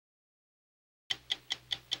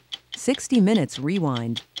60 Minutes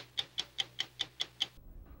Rewind.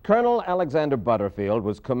 Colonel Alexander Butterfield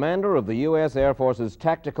was commander of the U.S. Air Force's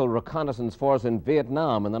Tactical Reconnaissance Force in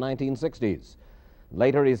Vietnam in the 1960s.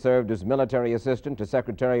 Later, he served as military assistant to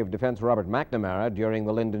Secretary of Defense Robert McNamara during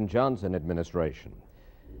the Lyndon Johnson administration.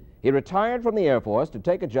 He retired from the Air Force to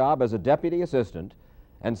take a job as a deputy assistant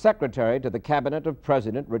and secretary to the cabinet of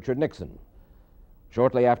President Richard Nixon.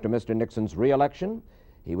 Shortly after Mr. Nixon's re-election,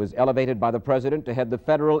 he was elevated by the president to head the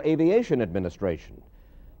Federal Aviation Administration.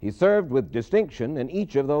 He served with distinction in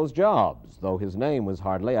each of those jobs, though his name was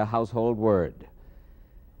hardly a household word.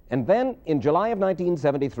 And then, in July of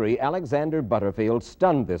 1973, Alexander Butterfield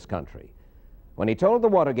stunned this country when he told the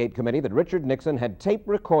Watergate Committee that Richard Nixon had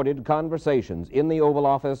tape-recorded conversations in the Oval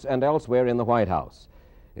Office and elsewhere in the White House.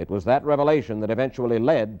 It was that revelation that eventually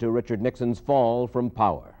led to Richard Nixon's fall from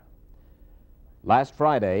power. Last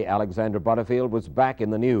Friday, Alexander Butterfield was back in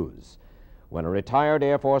the news when a retired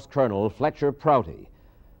Air Force colonel, Fletcher Prouty,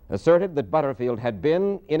 asserted that Butterfield had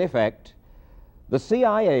been, in effect, the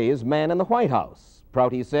CIA's man in the White House.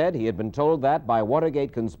 Prouty said he had been told that by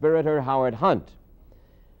Watergate conspirator Howard Hunt.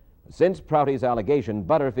 Since Prouty's allegation,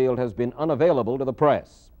 Butterfield has been unavailable to the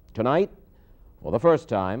press. Tonight, for the first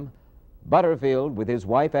time, Butterfield, with his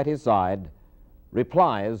wife at his side,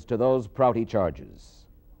 replies to those Prouty charges.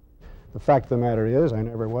 The fact of the matter is, I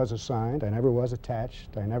never was assigned, I never was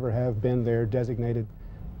attached, I never have been their designated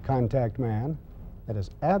contact man. That is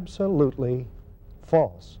absolutely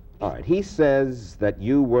false. All right, he says that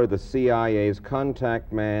you were the CIA's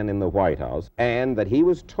contact man in the White House and that he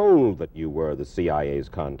was told that you were the CIA's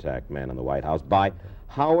contact man in the White House by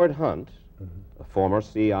Howard Hunt, a former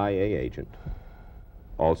CIA agent,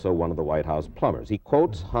 also one of the White House plumbers. He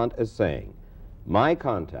quotes Hunt as saying, "My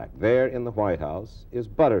contact there in the White House is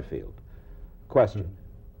Butterfield." Question,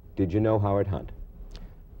 did you know Howard Hunt?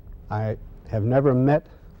 I have never met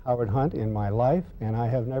Howard Hunt in my life, and I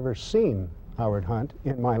have never seen Howard Hunt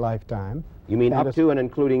in my lifetime. You mean up to and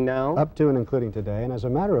including now? Up to and including today. And as a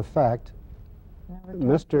matter of fact,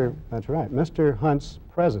 that's right, Mr. Hunt's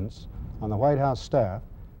presence on the White House staff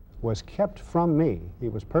was kept from me. He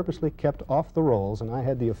was purposely kept off the rolls, and I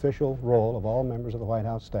had the official role of all members of the White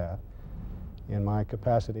House staff in my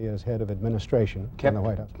capacity as head of administration in the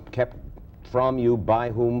White House. Kept from you by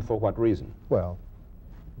whom, for what reason? Well,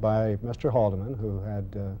 by Mr. Haldeman, who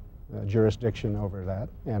had jurisdiction over that,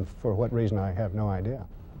 and for what reason I have no idea.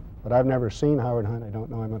 But I've never seen Howard Hunt, I don't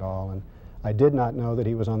know him at all, and I did not know that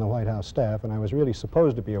he was on the White House staff, and I was really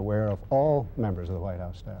supposed to be aware of all members of the White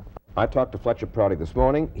House staff. I talked to Fletcher Prouty this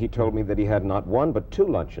morning. He told me that he had not one but two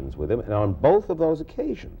luncheons with him, and on both of those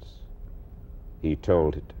occasions, he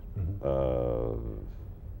told it.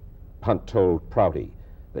 Hunt told Prouty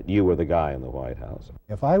that you were the guy in the White House.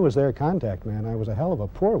 If I was their contact man, I was a hell of a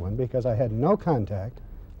poor one because I had no contact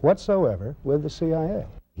whatsoever with the CIA.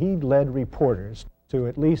 He led reporters to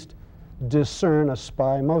at least discern a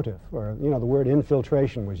spy motive, or, you know, the word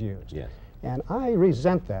infiltration was used. Yes. And I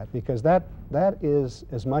resent that because that is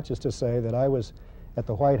as much as to say that I was at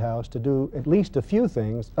the White House to do at least a few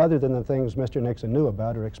things other than the things Mr. Nixon knew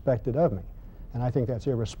about or expected of me. And I think that's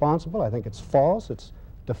irresponsible. I think it's false. It's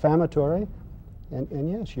defamatory.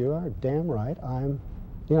 And yes, you are damn right. I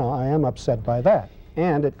am upset by that.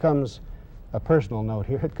 And it comes, a personal note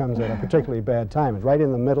here, it comes at a particularly bad time. It's right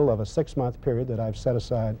in the middle of a 6-month period that I've set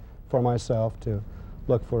aside for myself to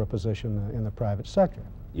look for a position in the private sector.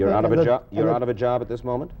 You're out of a job? You're out of a job at this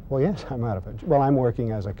moment? Well, yes, I'm out of it. Well, I'm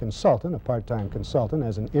working as a consultant, a part-time consultant,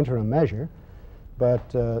 as an interim measure. But,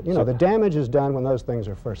 you know, the damage is done when those things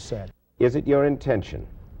are first said. Is it your intention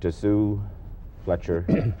to sue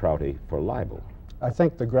Fletcher Prouty for libel? I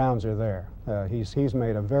think the grounds are there. He's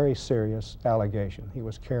made a very serious allegation. He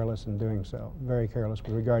was careless in doing so, very careless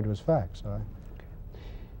with regard to his facts.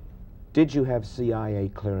 Did you have CIA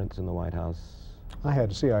clearance in the White House? I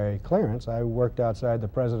had CIA clearance. I worked outside the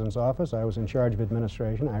president's office. I was in charge of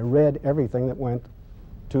administration. I read everything that went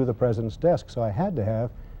to the president's desk, so I had to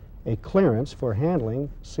have a clearance for handling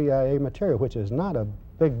CIA material, which is not a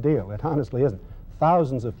big deal. It honestly isn't.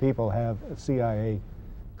 Thousands of people have CIA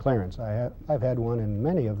clearance. I've had one in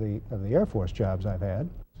many of the Air Force jobs I've had.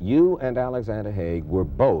 You and Alexander Haig were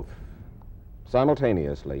both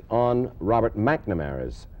simultaneously on Robert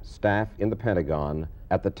McNamara's staff in the Pentagon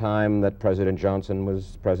at the time that President Johnson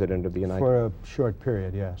was President of the United States? For a short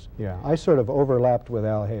period, yes. Yeah, I sort of overlapped with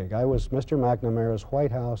Al Haig. I was Mr. McNamara's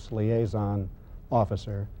White House liaison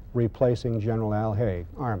officer, replacing General Al Haig,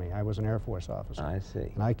 Army. I was an Air Force officer. I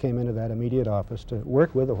see. And I came into that immediate office to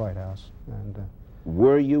work with the White House. And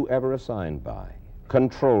were you ever assigned by,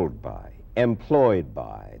 controlled by, employed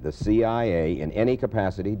by the CIA in any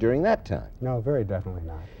capacity during that time? No, very definitely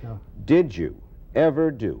not. No. Did you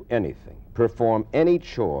ever do anything, perform any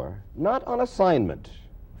chore, not on assignment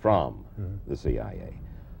from the CIA,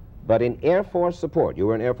 but in Air Force support? You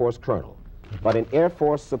were an Air Force colonel, but in Air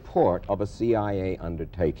Force support of a CIA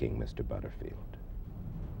undertaking, Mr. Butterfield.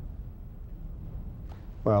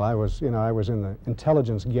 Well, I was in the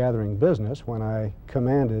intelligence gathering business when I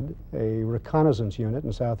commanded a reconnaissance unit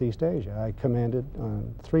in Southeast Asia. I commanded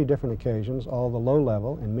on 3 different occasions all the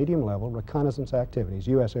low-level and medium-level reconnaissance activities,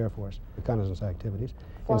 U.S. Air Force reconnaissance activities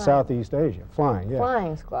in Southeast Asia. Flying, yeah.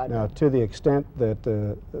 Flying squadron. Now, to the extent that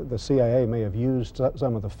the CIA may have used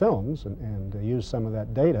some of the films and used some of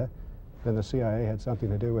that data, then the CIA had something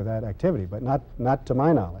to do with that activity, but not to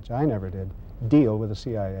my knowledge. I never did deal with the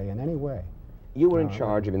CIA in any way. You were in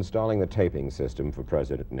charge of installing the taping system for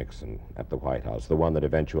President Nixon at the White House, the one that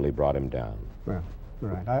eventually brought him down. Well,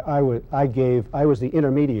 right. I was the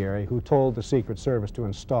intermediary who told the Secret Service to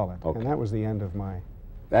install it, and that was the end of my...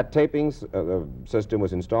 That taping system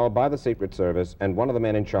was installed by the Secret Service, and one of the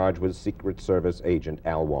men in charge was Secret Service agent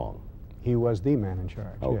Al Wong. He was the man in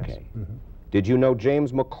charge, okay. Yes. Did you know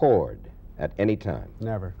James McCord at any time?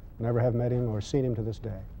 Never. Never have met him or seen him to this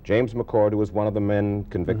day. James McCord, who was one of the men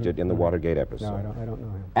convicted in the Watergate episode. No, I don't know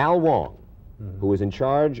him. Al Wong, who was in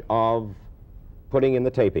charge of putting in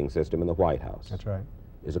the taping system in the White House. That's right.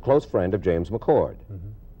 Is a close friend of James McCord.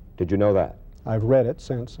 Did you know that? I've read it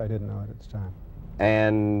since. I didn't know it at the time.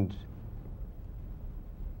 And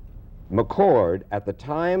McCord, at the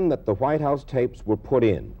time that the White House tapes were put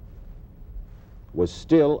in, was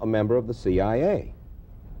still a member of the CIA.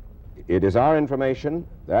 It is our information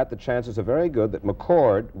that the chances are very good that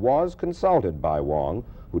McCord was consulted by Wong,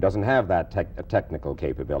 who doesn't have that technical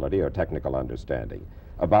capability or technical understanding,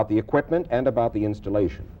 about the equipment and about the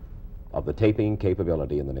installation of the taping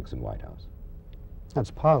capability in the Nixon White House. That's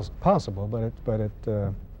possible,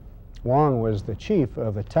 but Wong was the chief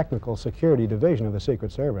of the Technical Security Division of the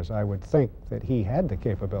Secret Service. I would think that he had the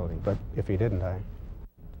capability, but if he didn't,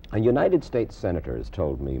 A United States senator has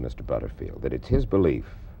told me, Mr. Butterfield, that it's his belief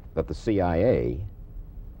that the CIA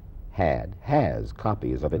has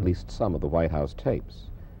copies of at least some of the White House tapes,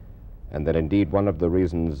 and that indeed one of the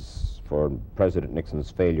reasons for President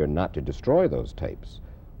Nixon's failure not to destroy those tapes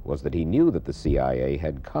was that he knew that the CIA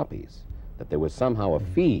had copies, that there was somehow a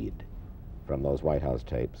feed from those White House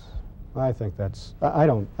tapes. I think that's, I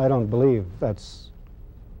don't believe that's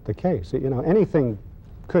the case. You know, anything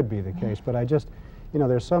could be the case, but I just, you know,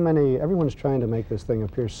 there's so many, everyone's trying to make this thing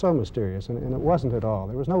appear so mysterious, and it wasn't at all.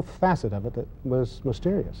 There was no facet of it that was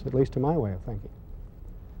mysterious, at least to my way of thinking.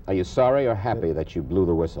 Are you sorry or happy that you blew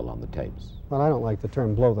the whistle on the tapes? Well, I don't like the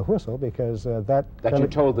term blow the whistle, because that you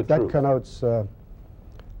told the that truth. Connotes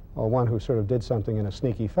one who sort of did something in a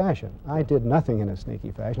sneaky fashion. I did nothing in a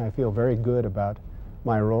sneaky fashion. I feel very good about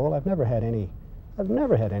my role. I've never had any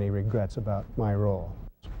regrets about my role.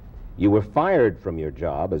 You were fired from your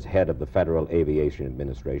job as head of the Federal Aviation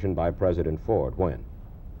Administration by President Ford. When?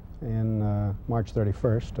 In March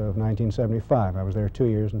 31st of 1975. I was there 2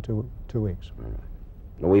 years and two weeks. All right.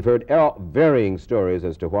 Now, we've heard varying stories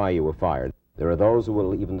as to why you were fired. There are those who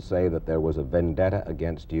will even say that there was a vendetta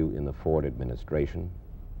against you in the Ford administration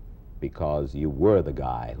because you were the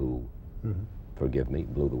guy who, forgive me,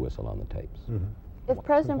 blew the whistle on the tapes. If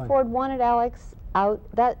President Ford wanted Alex out,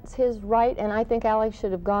 that's his right, and I think Alex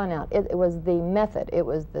should have gone out. It was the method. It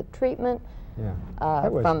was the treatment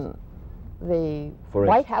from the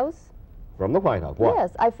White House. From the White House? What?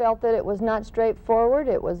 Yes, I felt that it was not straightforward.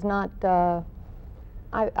 It was not,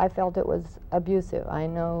 I felt it was abusive. I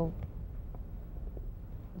know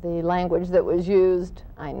the language that was used.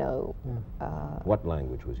 I know. What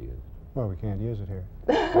language was used? Well, we can't use it here.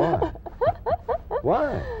 Why?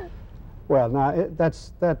 Why? Well, now,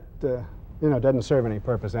 you know, doesn't serve any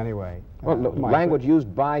purpose anyway. Well, language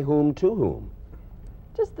used by whom to whom?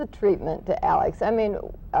 Just the treatment to Alex. I mean,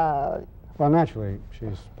 well, naturally,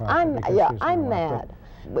 she's probably... I'm mad.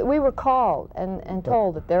 We were called and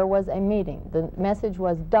told that there was a meeting. The message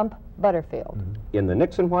was dump Butterfield. In the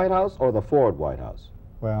Nixon White House or the Ford White House?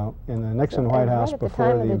 Well, in the Nixon White House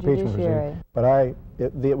before the impeachment proceeding. But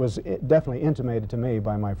it was definitely intimated to me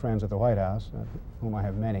by my friends at the White House, whom I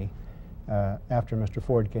have many, after Mr.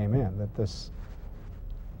 Ford came in, that this,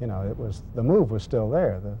 you know, the move was still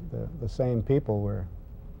there. The same people were,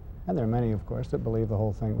 and there are many, of course, that believe the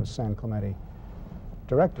whole thing was San Clemente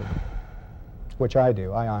directed, which I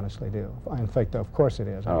do. I honestly do. In fact, of course it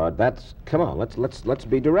is. Come on, let's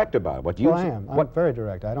be direct about it. Well, I am. I'm very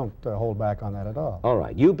direct. I don't hold back on that at all. All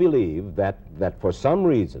right. You believe that for some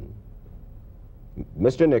reason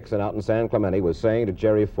Mr. Nixon out in San Clemente was saying to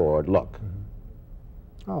Jerry Ford, look,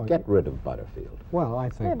 get rid of Butterfield. Well, I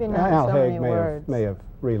think Maybe not Al so Haig many may have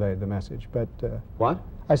relayed the message, but... What?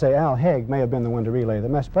 I say Al Haig may have been the one to relay the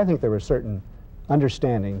message, but I think there were certain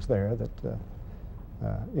understandings there that,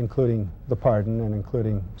 including the pardon and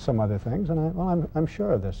including some other things, and I'm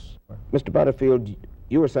sure of this. Mr. Butterfield,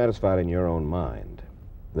 you were satisfied in your own mind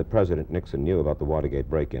that President Nixon knew about the Watergate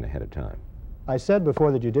break-in ahead of time. I said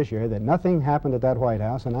before the judiciary that nothing happened at that White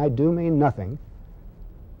House, and I do mean nothing,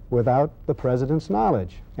 without the president's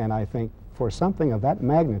knowledge. And I think for something of that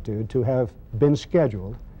magnitude to have been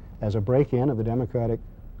scheduled as a break-in of the Democratic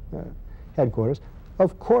headquarters,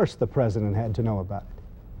 of course the president had to know about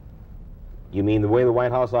it. You mean the way the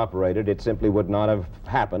White House operated, it simply would not have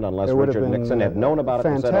happened unless Richard Nixon had known about it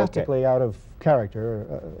and said, okay. Fantastically out of character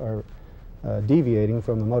or deviating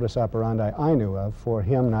from the modus operandi I knew of for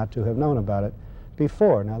him not to have known about it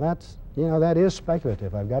before. Now that's, that is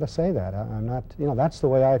speculative. I've got to say that. I'm not, that's the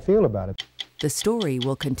way I feel about it. The story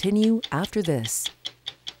will continue after this.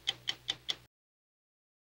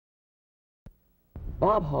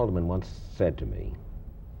 Bob Haldeman once said to me,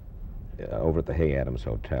 over at the Hay Adams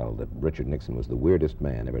Hotel, that Richard Nixon was the weirdest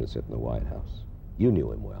man ever to sit in the White House. You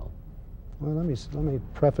knew him well. Well, let me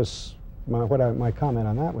preface my comment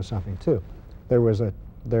on that with something too. There was a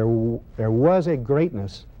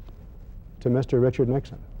greatness to Mr. Richard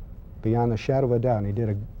Nixon, beyond the shadow of a doubt. And he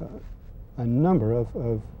did a number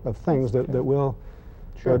of things that will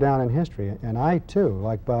go down in history. And I too,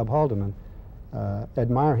 like Bob Haldeman,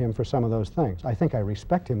 admire him for some of those things. I think I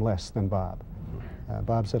respect him less than Bob.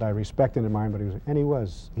 Bob said I respect and admire him, but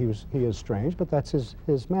he is strange, but that's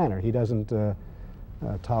his manner. He doesn't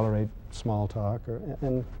tolerate small talk,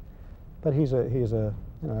 but he's a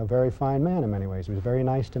very fine man in many ways. He was very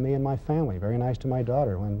nice to me and my family, very nice to my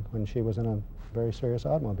daughter when she was in a very serious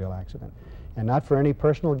automobile accident, and not for any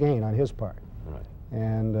personal gain on his part. Right.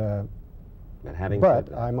 And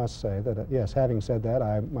but I must say that yes, having said that,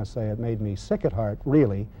 I must say it made me sick at heart,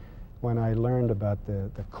 really, when I learned about the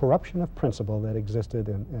corruption of principle that existed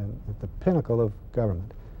at the pinnacle of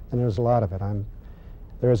government. And there's a lot of it.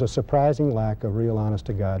 There is a surprising lack of real,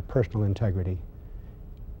 honest-to-God personal integrity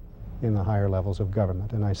in the higher levels of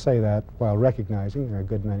government. And I say that while recognizing there are a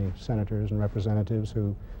good many senators and representatives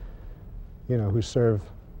who serve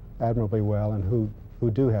admirably well and who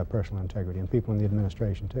do have personal integrity, and people in the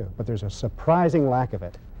administration too. But there's a surprising lack of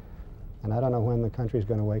it. And I don't know when the country's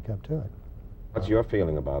going to wake up to it. What's your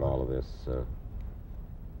feeling about all of this,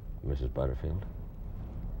 Mrs. Butterfield?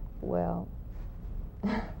 Well,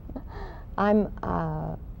 I'm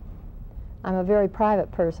a very private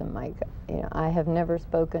person, Mike. I have never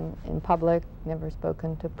spoken in public, never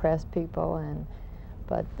spoken to press people,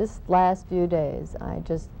 but this last few days,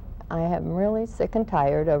 I am really sick and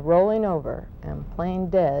tired of rolling over and playing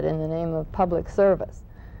dead in the name of public service.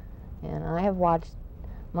 And I have watched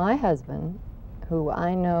my husband, who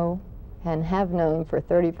I know and have known for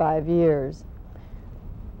 35 years,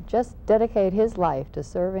 just dedicate his life to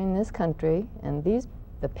serving this country and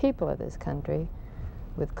the people of this country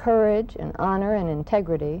with courage and honor and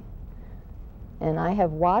integrity. And I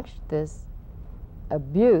have watched this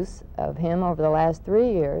abuse of him over the last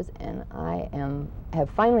 3 years, and I have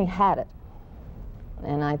finally had it.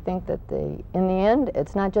 And I think that in the end,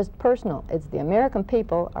 it's not just personal, it's the American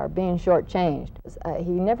people are being shortchanged.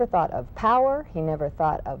 He never thought of power, he never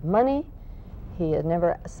thought of money, he had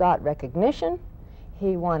never sought recognition.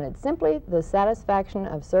 He wanted simply the satisfaction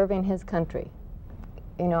of serving his country.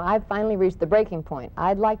 I've finally reached the breaking point.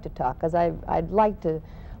 I'd like to talk, because I'd like to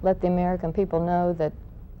let the American people know that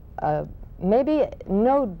maybe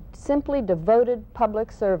no simply devoted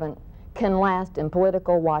public servant can last in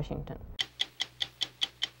political Washington.